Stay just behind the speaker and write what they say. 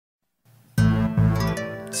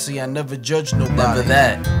See, I never judge nobody. Never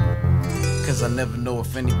that. Cause I never know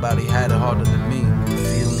if anybody had it harder than me.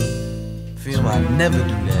 Feel me? Feel So I me? never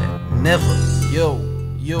do that. Never. Yo.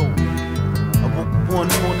 I woke up one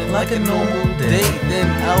morning like a normal day. Then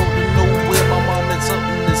out of nowhere, my mom had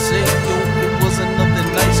something to say. Yo, it wasn't nothing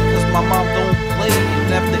nice, cause my mom don't play. And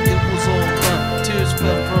after it was all done, tears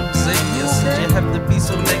fell from Zay. I said you have to be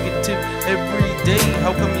so negative every day.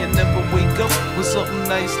 How come you never wake up with something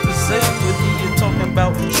nice to say? Whether you're talking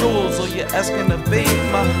about chores or you're asking a babe,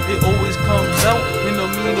 it always comes out in a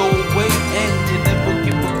mean old way. And you never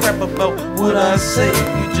give a crap about what I say.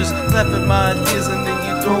 You just laugh at my ideas and then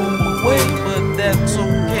you throw them away. But that's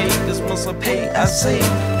okay, cause once I pay, I save.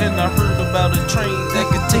 And I heard about a train that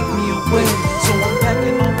could take me away. So I'm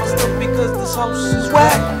packing all my stuff because this house is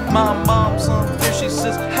whack. My mom's on here, she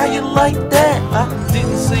says, how you like that? I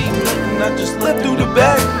didn't say nothing, I just left through the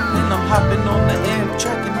back. And I'm hopping on the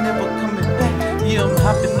Amtrak and never coming back. Yeah, I'm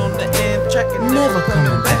hopping on the Amtrak and never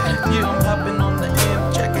coming back. Yeah, I'm hopping on the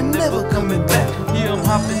Amtrak and never coming back. Yeah, I'm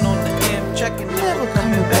hopping on the Amtrak and never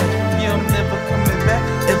coming back. Yeah, I'm never coming back,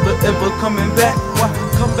 ever coming back. Why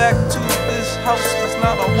come back to this house that's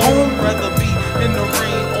not a home? Rather be in the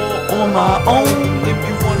rain or on my own. If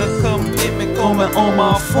you wanna come get me, call me on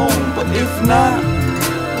my phone. But if not,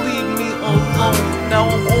 leave me alone. Now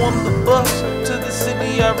I'm on the bus to the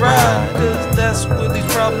city I ride, cause that's where these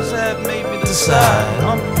problems have made me decide.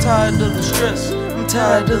 I'm tired of the stress, I'm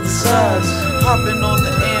tired of the size. Hopping on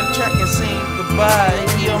the Amtrak and saying goodbye.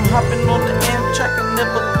 Yeah, I'm hopping on the Amtrak and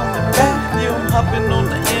never coming back. Yeah, I'm hopping on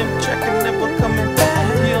the Amtrak and never coming back.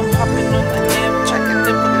 Yeah, I'm hopping on the Amtrak and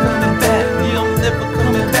never coming back. Yeah, I'm never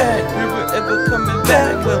coming back, never ever coming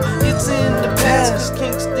back. Well, it's in the past,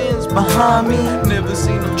 Kingston's behind me. Never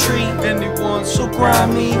seen a treat anyone so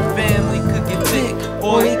grimy. Family could get thick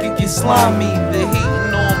or he could get slimy. They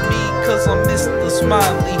hating on me cause I'm Mr.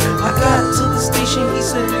 Smiley. I got to the station, he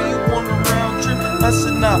said, do you want a round trip? I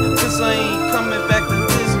said, nah, cause I ain't coming back to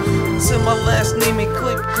this. Said my last name and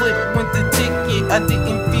click, went the ticket. I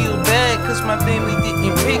didn't feel bad cause my family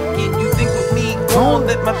didn't pick it. You think with me gone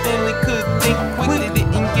that my family could think quick? They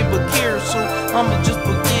didn't give a care, so I'ma just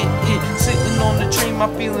forget it. Sitting on the train, my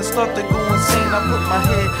feelings start to go insane. I put my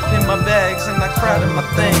head in my bags and I cried in my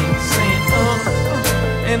things, saying,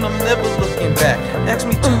 and I'm never looking back. Ask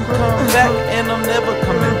me to come back and I'm never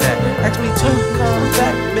coming back. Ask me to come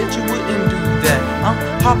back, bet you wouldn't do that. I'm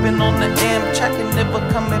hopping on the Amtrak and never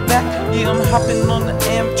coming back. Yeah, I'm hopping on the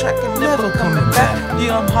Amtrak and never coming back.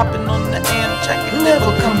 Yeah, I'm hopping on the Amtrak and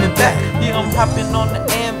never coming back. Yeah, I'm hopping on the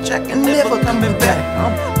Amtrak and never coming back.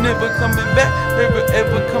 I'm never coming back, never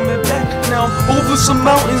ever coming back. Now I'm over some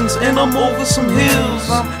mountains and I'm over some hills.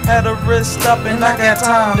 I'm at a rest stop and I got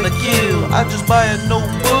time to kill. I just buy a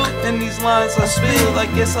notebook and these lines I spill. I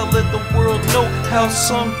guess I let the world know how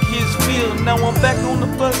some kids feel. Now I'm back on the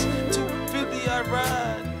bus to